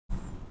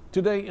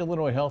Today,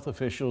 Illinois health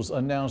officials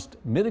announced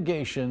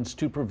mitigations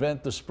to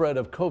prevent the spread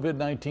of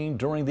COVID-19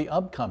 during the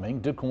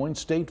upcoming Quoin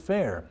State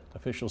Fair.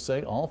 Officials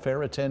say all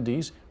fair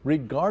attendees,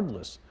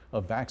 regardless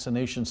of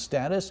vaccination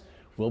status,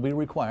 will be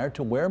required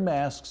to wear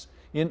masks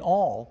in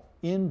all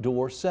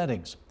indoor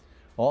settings.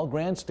 All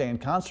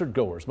grandstand concert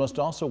goers must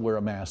also wear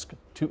a mask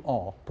to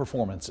all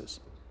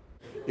performances.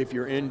 If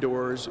you're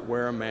indoors,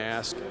 wear a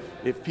mask.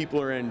 If people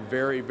are in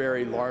very,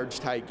 very large,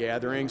 tight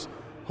gatherings,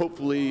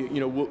 hopefully,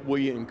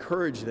 we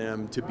encourage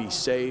them to be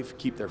safe,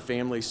 keep their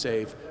families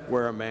safe,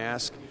 wear a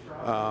mask.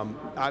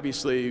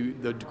 Obviously,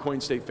 the Quoin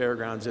State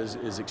Fairgrounds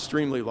is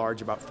extremely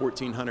large, about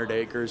 1,400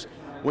 acres.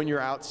 When you're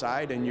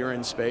outside and you're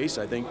in space,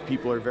 I think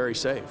people are very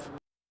safe.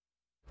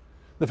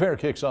 The fair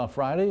kicks off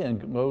Friday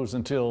and goes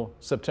until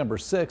September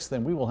 6th,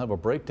 and we will have a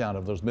breakdown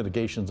of those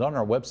mitigations on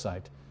our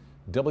website,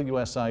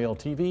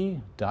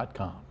 WSILTV.com.